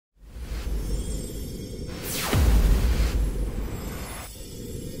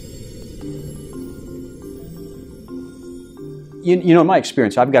You know, in my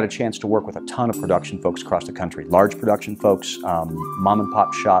experience, I've got a chance to work with a ton of production folks across the country, large production folks, mom and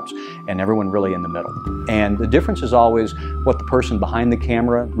pop shops, and everyone really in the middle. And the difference is always what the person behind the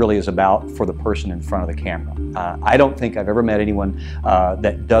camera really is about for the person in front of the camera. I don't think I've ever met anyone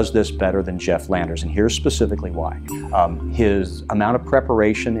that does this better than Jeff Landers, and here's specifically why. His amount of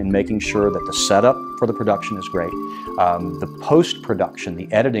preparation in making sure that the setup for the production is great, the post-production, the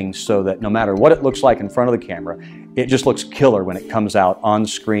editing, so that no matter what it looks like in front of the camera, it just looks killer when it comes out on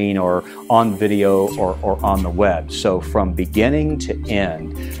screen or on video or on the web. So from beginning to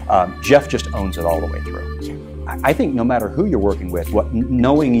end, Jeff just owns it all the way through. I think no matter who you're working with,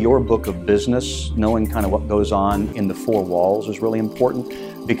 knowing your book of business, knowing kind of what goes on in the four walls is really important,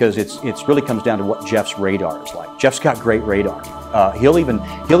 because it's really comes down to what Jeff's radar is like. Jeff's got great radar. He'll even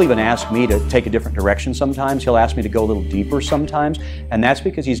ask me to take a different direction sometimes. He'll ask me to go a little deeper sometimes, and that's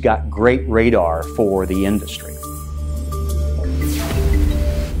because he's got great radar for the industry.